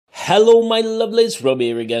Hello my lovelies, Robbie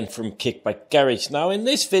here again from Kickbackgarage. Now in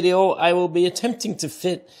this video I will be attempting to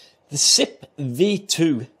fit the SIP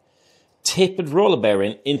V2 tapered roller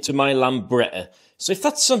bearing into my lambretta. So if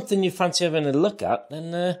that's something you fancy having a look at,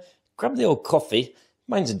 then grab the old coffee,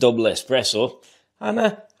 mine's a double espresso,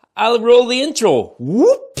 and I'll roll the intro.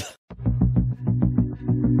 Whoop!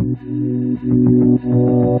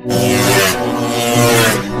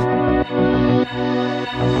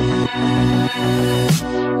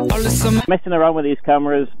 Messing around with these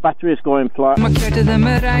cameras, batteries going flat. Markerte det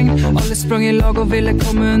med regn, alle sprang I lag og ville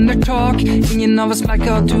komme under tak. Ingen av oss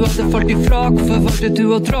merket at du hadde falt I frak, for valgte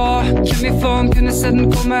du å dra. Hvem I faen kunne se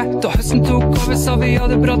den komme, da høsten tok over, sa vi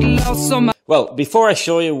hadde bratt la oss sommer. Well, before I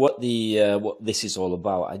show you what this is all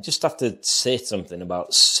about, I just have to say something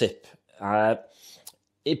about SIP.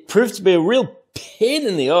 It proved to be a real pain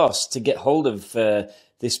in the arse to get hold of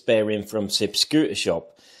this bearing from SIP Scooter Shop.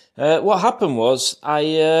 What happened was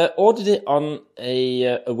I ordered it on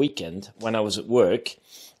a weekend when I was at work,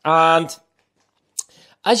 and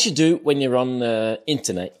as you do when you're on the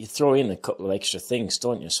internet, you throw in a couple of extra things,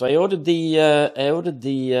 don't you? So I ordered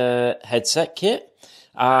the headset kit,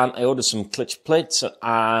 and I ordered some clutch plates,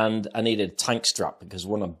 and I needed a tank strap because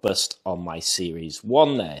one had bust on my Series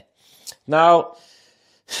 1 there. Now,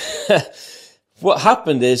 what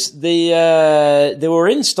happened is they were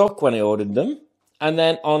in stock when I ordered them. And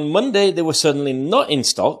then on Monday, they were suddenly not in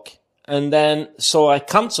stock. And then, so I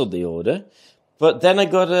cancelled the order. But then I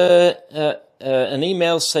got an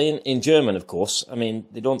email saying, in German, of course. I mean,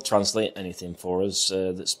 they don't translate anything for us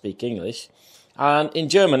that speak English. And in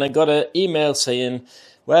German, I got an email saying,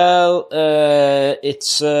 well,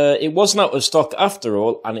 it wasn't out of stock after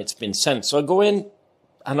all, and it's been sent. So I go in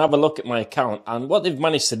and have a look at my account. And what they've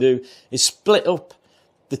managed to do is split up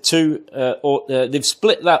the two, they've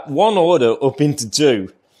split that one order up into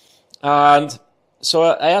two. And so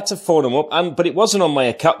I had to phone them up, but it wasn't on my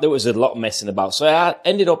account. There was a lot of messing about. So I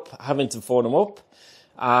ended up having to phone them up,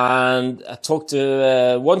 and I talked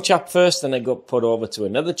to one chap first, and I got put over to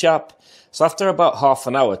another chap. So after about half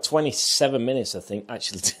an hour, 27 minutes, I think,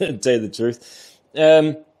 actually, to tell you the truth,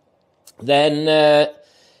 then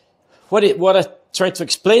what I tried to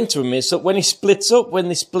explain to him is that when they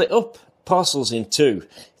split up parcels in two,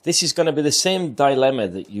 this is going to be the same dilemma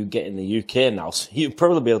that you get in the UK now, so you'll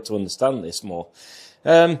probably be able to understand this more.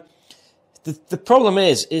 The problem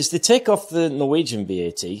is they take off the Norwegian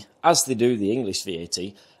VAT, as they do the English VAT,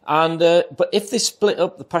 and but if they split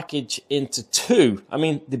up the package into two, I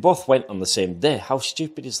mean, they both went on the same day. How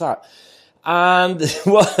stupid is that? And,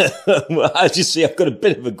 well, as you see, I've got a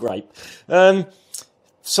bit of a gripe.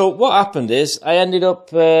 So what happened is I ended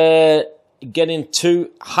up getting 2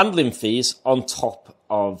 handling fees on top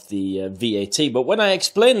of the VAT. But when I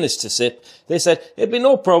explained this to SIP, they said, it'd be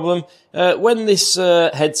no problem. When this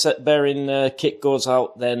headset bearing kit goes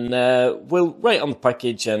out, then we'll write on the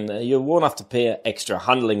package and you won't have to pay extra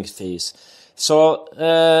handling fees. So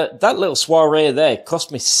that little soiree there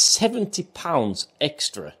cost me £70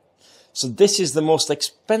 extra. So this is the most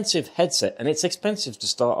expensive headset, and it's expensive to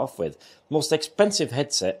start off with. Most expensive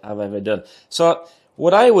headset I've ever done. So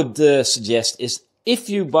what I would suggest is, if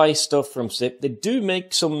you buy stuff from SIP, they do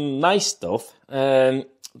make some nice stuff. The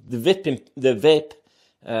vape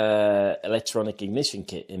electronic ignition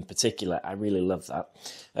kit in particular, I really love that.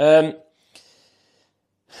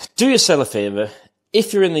 Do yourself a favour.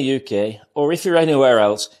 If you're in the UK or if you're anywhere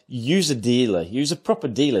else, use a dealer. Use a proper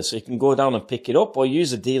dealer so you can go down and pick it up, or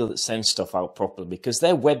use a dealer that sends stuff out properly, because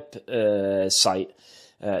their web site,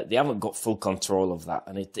 they haven't got full control of that,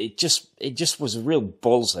 and it just was a real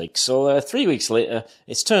balls ache. So 3 weeks later,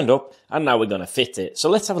 it's turned up, and now we're going to fit it. So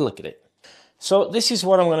let's have a look at it. So this is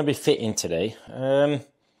what I'm going to be fitting today.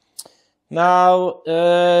 Now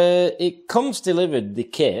it comes delivered, the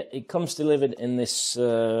kit. It comes delivered in this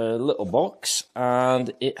little box,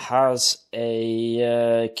 and it has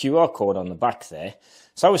a QR code on the back there.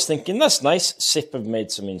 So I was thinking, that's nice. SIP have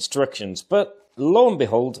made some instructions, but lo and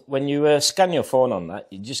behold, when you scan your phone on that,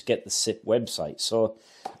 you just get the SIP website. So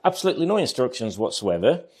absolutely no instructions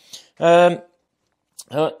whatsoever. What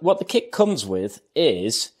the kit comes with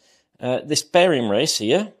is this bearing race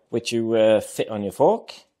here, which you fit on your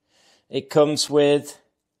fork. It comes with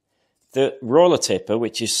the roller taper,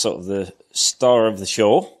 which is sort of the star of the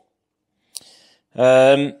show.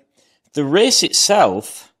 The race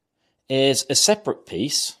itself is a separate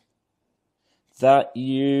piece that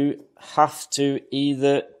you have to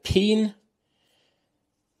either peen,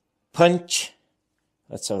 punch.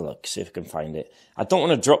 Let's have a look, see if I can find it. I don't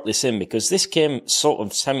want to drop this in because this came sort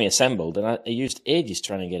of semi-assembled, and I used ages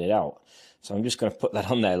trying to get it out. So I'm just going to put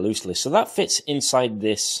that on there loosely. So that fits inside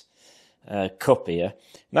this cup here.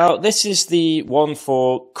 Now, this is the one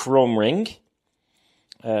for chrome ring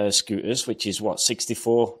scooters, which is what,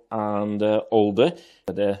 64 and older.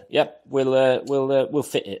 But yep, we'll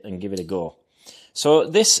fit it and give it a go. So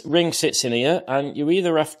this ring sits in here, and you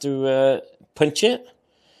either have to punch it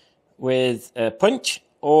with a punch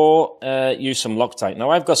or use some Loctite. Now,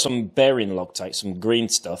 I've got some bearing Loctite, some green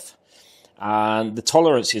stuff, and the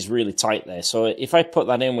tolerance is really tight there. So if I put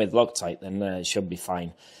that in with Loctite, then it should be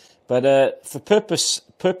fine. But for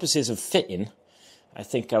purposes of fitting, I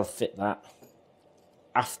think I'll fit that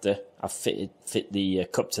after I've fit the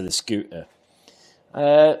cup to the scooter.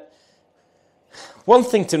 One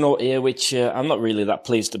thing to note here, which I'm not really that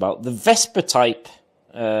pleased about, the Vespa type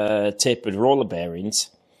tapered roller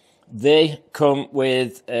bearings, they come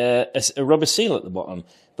with a rubber seal at the bottom.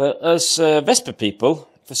 But as Vespa people,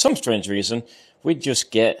 for some strange reason, we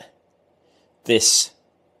just get this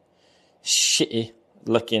shitty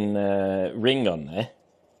looking ring on there.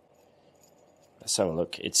 Let's have a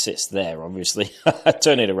look. It sits there, obviously.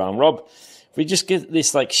 Turn it around, Rob. We just get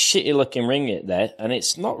this like shitty looking ring there, and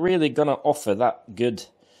it's not really going to offer that good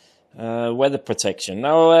weather protection.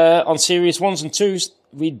 Now, on Series 1s and 2s,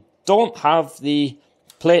 we don't have the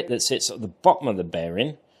plate that sits at the bottom of the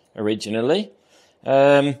bearing originally.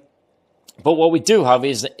 But what we do have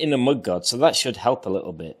is the inner mudguard, so that should help a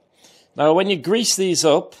little bit. Now, when you grease these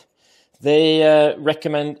up, they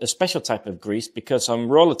recommend a special type of grease, because on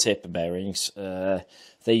roller taper bearings,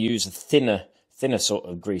 they use a thinner sort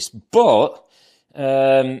of grease. But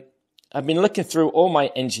I've been looking through all my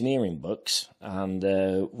engineering books and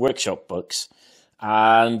workshop books,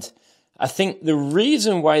 and I think the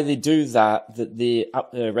reason why they do that they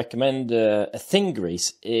recommend a thin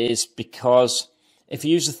grease, is because if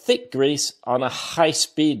you use a thick grease on a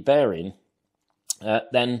high-speed bearing,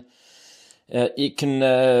 then it can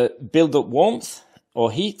build up warmth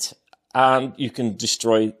or heat, and you can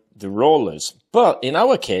destroy the rollers. But in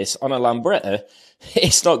our case, on a lambretta,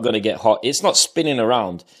 it's not going to get hot. It's not spinning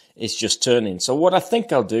around. It's just turning. So what I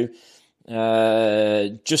think I'll do,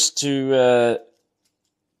 just to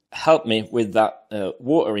help me with that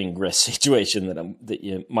water ingress situation that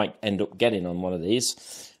you might end up getting on one of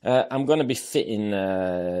these, I'm going to be fitting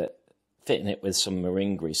it with some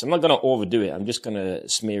marine grease. I'm not going to overdo it. I'm just going to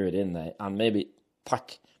smear it in there and maybe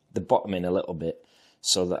pack the bottom in a little bit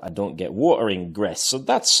so that I don't get water ingress. So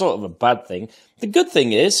that's sort of a bad thing. The good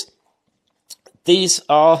thing is these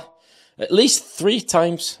are at least 3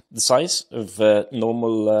 times the size of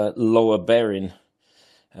normal lower bearing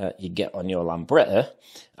you get on your lambretta.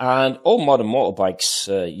 And all modern motorbikes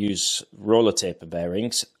use roller taper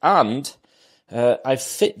bearings, and I've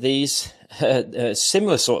fit these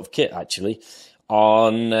similar sort of kit actually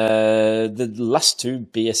on the last 2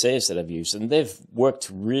 BSAs that I've used, and they've worked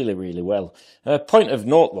really, really well. Point of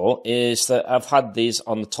note though is that I've had these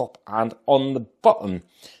on the top and on the bottom.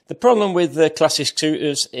 The problem with the classic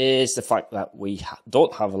scooters is the fact that we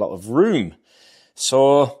don't have a lot of room.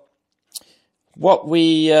 So what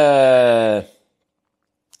we get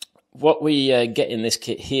in this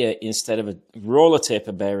kit here, instead of a roller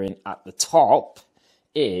taper bearing at the top,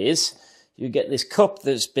 is you get this cup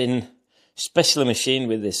that's been specially machined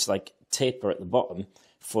with this like taper at the bottom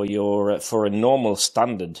for your for a normal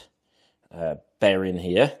standard bearing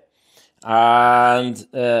here, and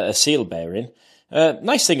a seal bearing.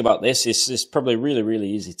 Nice thing about this is it's probably really, really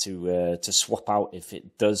easy to swap out if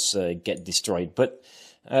it does get destroyed. But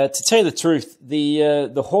to tell you the truth,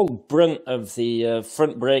 the whole brunt of the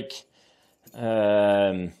front brake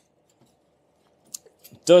the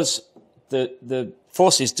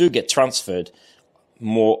forces do get transferred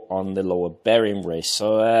more on the lower bearing race.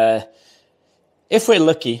 So if we're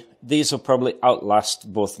lucky, these will probably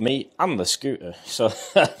outlast both me and the scooter. So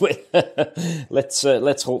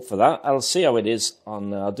let's hope for that. I'll see how it is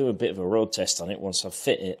on. I'll do a bit of a road test on it once I've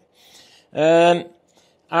fit it.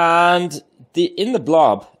 And in the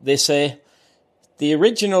blob, they say the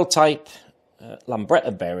original type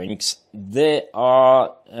lambretta bearings, they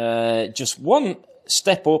are just one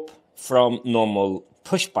step up from normal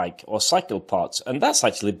push bike or cycle parts, and that's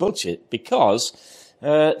actually bullshit, because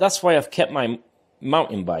that's why I've kept my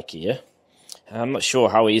mountain bike here. I'm not sure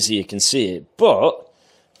how easy you can see it, but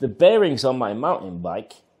the bearings on my mountain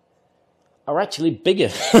bike are actually bigger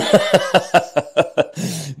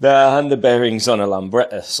than the bearings on a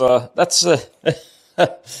lambretta. So that's a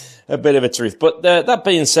bit of a truth. But that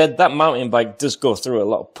being said, that mountain bike does go through a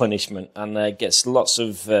lot of punishment and gets lots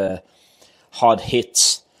of hard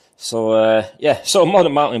hits. So yeah, so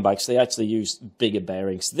modern mountain bikes, they actually use bigger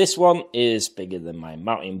bearings. This one is bigger than my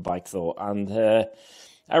mountain bike though, and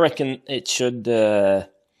I reckon it should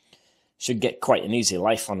should get quite an easy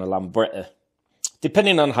life on a lambretta,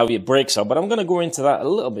 depending on how your brakes are. But I'm going to go into that a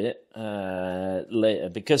little bit later,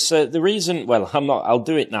 because the reason, well, I'll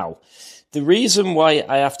do it now. The reason why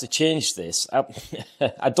I have to change this,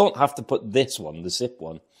 I don't have to put this one, the zip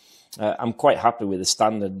one. I'm quite happy with the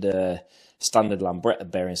standard lambretta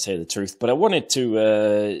bearing, to say the truth. But I wanted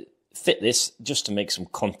to fit this just to make some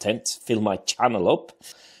content, fill my channel up.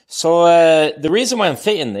 So the reason why I'm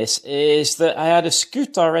fitting this is that I had a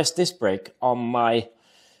Scoot RS disc brake on my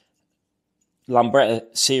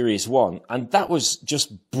Lambretta Series 1, and that was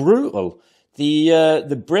just brutal.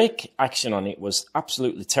 The brake action on it was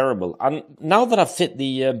absolutely terrible. And now that I've fit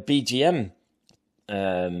the BGM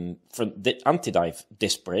for the anti-dive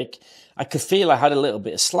disc brake, I could feel I had a little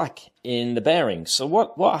bit of slack in the bearings. So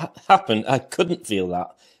what happened? I couldn't feel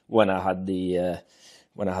that when I had the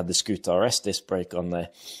Scoot RS disc brake on there.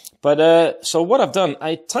 But so what I've done,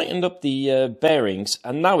 I tightened up the bearings,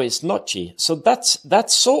 and now it's notchy. So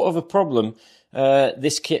that's sort of a problem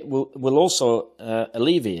this kit will also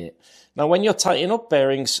alleviate. Now, when you're tightening up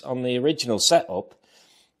bearings on the original setup,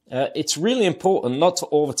 it's really important not to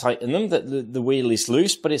over tighten them, that the wheel is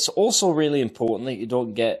loose, but it's also really important that you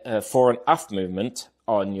don't get fore and aft movement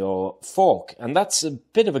on your fork. And that's a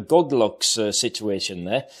bit of a Goldilocks situation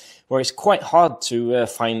there, where it's quite hard to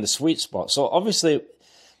find the sweet spot. So obviously,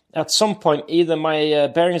 at some point, either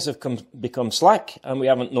my bearings have become slack and we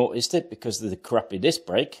haven't noticed it because of the crappy disc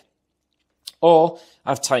brake, or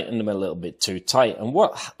I've tightened them a little bit too tight. And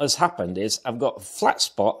what has happened is I've got a flat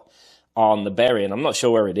spot on the bearing. I'm not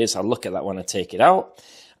sure where it is. I'll look at that when I take it out.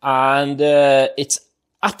 And it's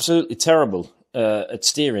absolutely terrible at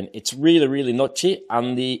steering. It's really, really notchy,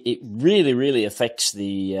 and it really, really affects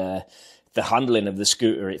the handling of the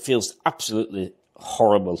scooter. It feels absolutely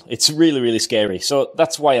horrible. It's really, really scary. So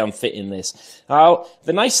that's why I'm fitting this. Now,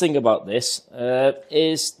 the nice thing about this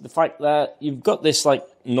is the fact that you've got this like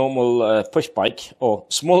normal push bike, or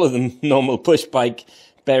smaller than normal push bike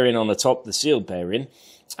bearing on the top, the sealed bearing,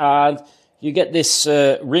 and you get this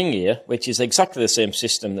ring here, which is exactly the same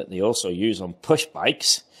system that they also use on push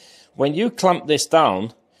bikes. When you clamp this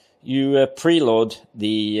down, you preload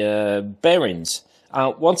the bearings.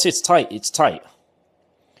 Once it's tight, it's tight.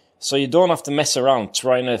 So you don't have to mess around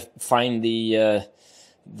trying to find the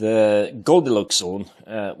Goldilocks zone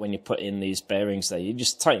when you put in these bearings there. You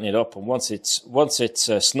just tighten it up, and once it's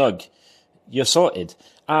snug, you're sorted.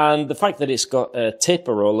 And the fact that it's got a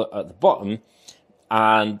taper roller at the bottom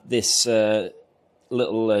and this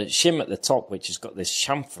little shim at the top, which has got this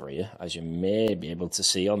chamfer here, as you may be able to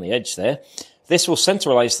see on the edge there, this will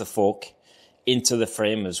centralize the fork into the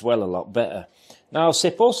frame as well a lot better. Now,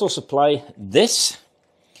 SIP also supply this,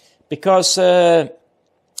 because the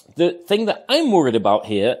thing that I'm worried about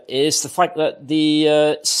here is the fact that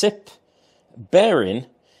the SIP bearing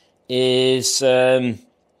is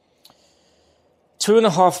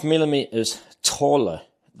 2.5 millimeters taller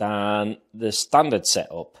than the standard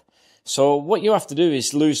setup. So what you have to do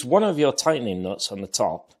is lose one of your tightening nuts on the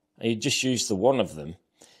top, and you just use the one of them,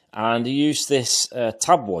 and you use this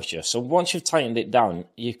tab washer. So once you've tightened it down,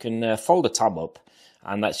 you can fold the tab up,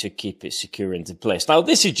 and that should keep it secure into place. Now,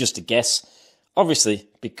 this is just a guess, obviously,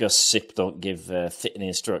 because SIP don't give fitting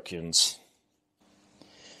instructions.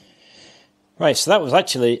 Right, so that was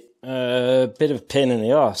actually a bit of a pain in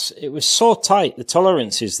the arse. It was so tight, the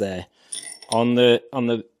tolerances there on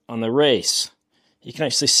the race. You can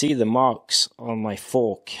actually see the marks on my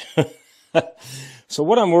fork. So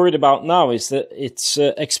what I'm worried about now is that it's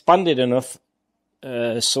expanded enough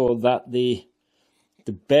so that the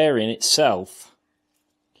bearing itself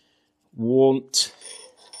won't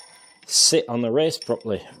sit on the race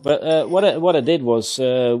properly. But what I did was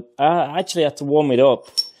I actually had to warm it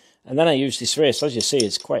up, and then I used this race. As you see,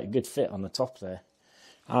 it's quite a good fit on the top there,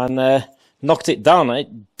 and knocked it down.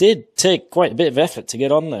 It did take quite a bit of effort to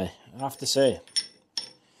get on there, I have to say.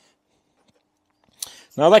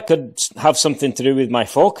 Now, that could have something to do with my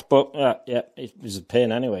fork, but yeah, it was a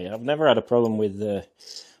pain anyway. I've never had a problem with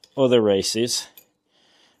other races,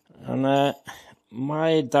 and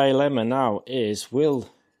my dilemma now is, will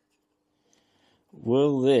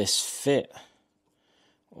this fit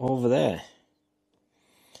over there?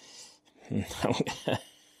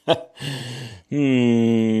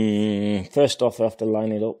 First off, I have to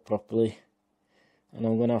line it up properly, and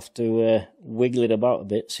I'm going to have to wiggle it about a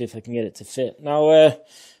bit, see if I can get it to fit. Now,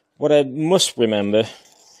 what I must remember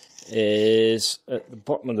is at the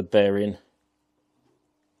bottom of the bearing,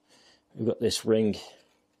 we've got this ring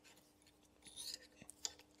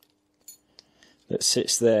that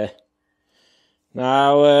sits there.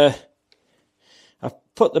 Now,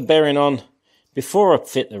 I've put the bearing on before I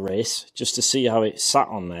fit the race, just to see how it sat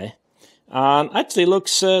on there. and actually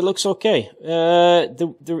looks okay.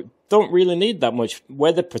 They don't really need that much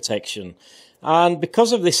weather protection, and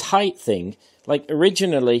because of this height thing, like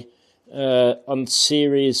originally on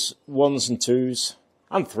series 1s and 2s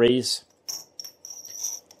and 3s,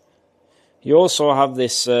 you also have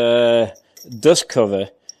this dust cover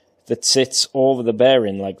that sits over the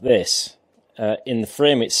bearing like this in the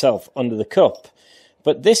frame itself under the cup.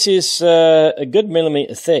 But this is a good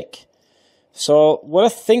millimetre thick. So what I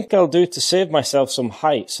think I'll do to save myself some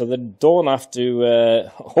height, so that I don't have to,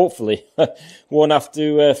 hopefully, won't have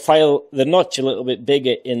to file the notch a little bit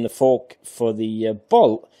bigger in the fork for the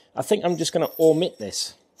bolt, I think I'm just going to omit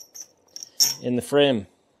this in the frame.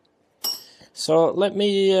 So let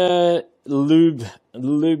me lube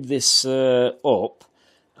this up,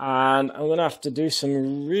 and I'm going to have to do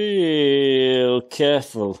some real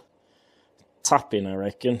careful tapping, I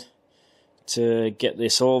reckon, to get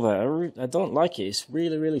this over. I don't like it. It's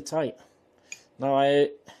really, really tight. Now I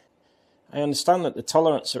understand that the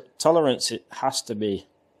tolerance it has to be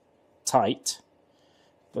tight,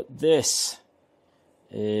 but this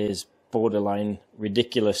is borderline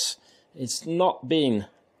ridiculous. It's not been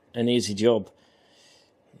an easy job,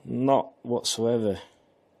 not whatsoever.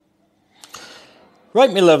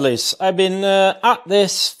 Right, my lovelies, I've been at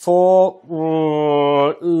this for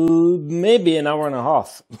maybe an hour and a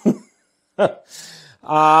half.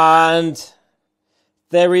 And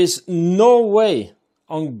there is no way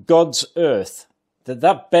on God's earth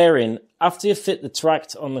that bearing, after you fit the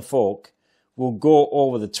tract on the fork, will go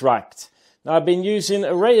over the tract. Now, I've been using an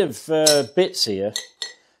array of bits here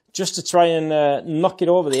just to try and knock it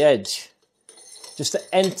over the edge, just to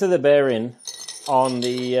enter the bearing on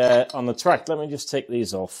the tract. Let me just take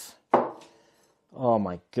these off. Oh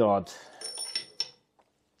my God.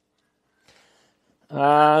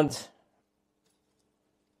 And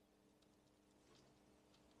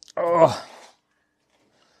oh,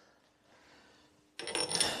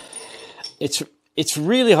 it's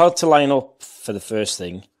really hard to line up for the first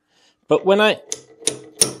thing, but when I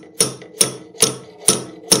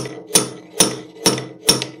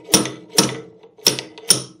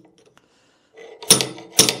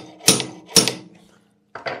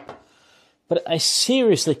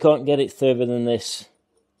seriously can't get it further than this.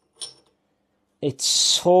 It's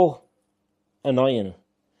so annoying.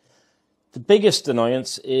 The biggest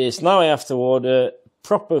annoyance is now I have to order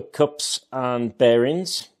proper cups and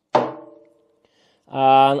bearings, and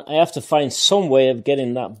I have to find some way of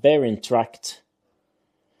getting that bearing tract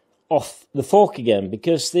off the fork again,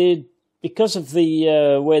 because of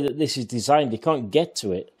the way that this is designed, you can't get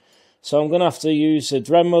to it. So I'm going to have to use a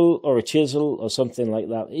Dremel or a chisel or something like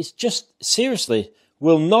that. It's just, seriously,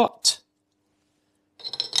 will not.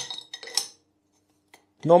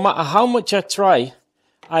 No matter how much I try,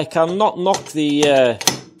 I cannot knock the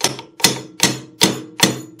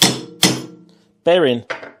bearing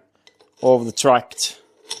over the tract.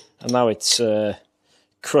 And now it's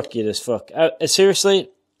crooked as fuck. Seriously,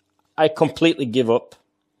 I completely give up.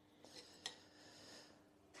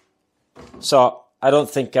 So I don't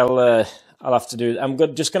think I'll have to do it. I'm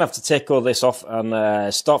just going to have to take all this off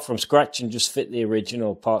and start from scratch and just fit the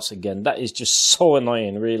original parts again. That is just so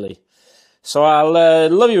annoying, really. So I'll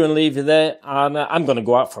love you and leave you there, and I'm going to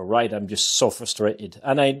go out for a ride. I'm just so frustrated.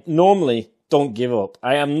 And I normally don't give up.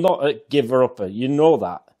 I am not a giver-upper. You know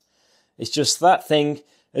that. It's just that thing.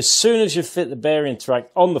 As soon as you fit the bearing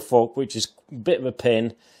tract on the fork, which is a bit of a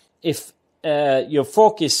pain, if your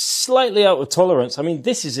fork is slightly out of tolerance, I mean,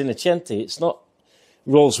 this is in a Centi, it's not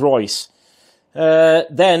Rolls-Royce,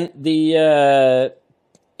 then the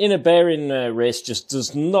inner bearing race just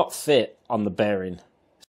does not fit on the bearing.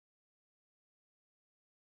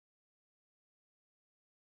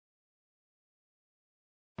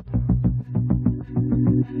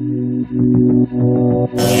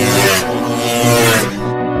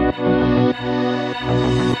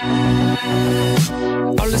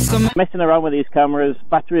 Messing around with these cameras,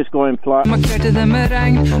 batteries going flat. Markerte det med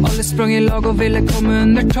regn, alle sprang I lag og ville komme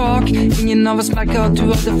under tak. Ingen av oss merket at du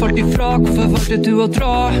hadde fart I frak, for valgte du å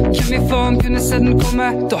dra. Hvem I faen kunne se den komme,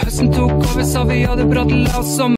 da høsten tok over, sa vi hadde brått la oss som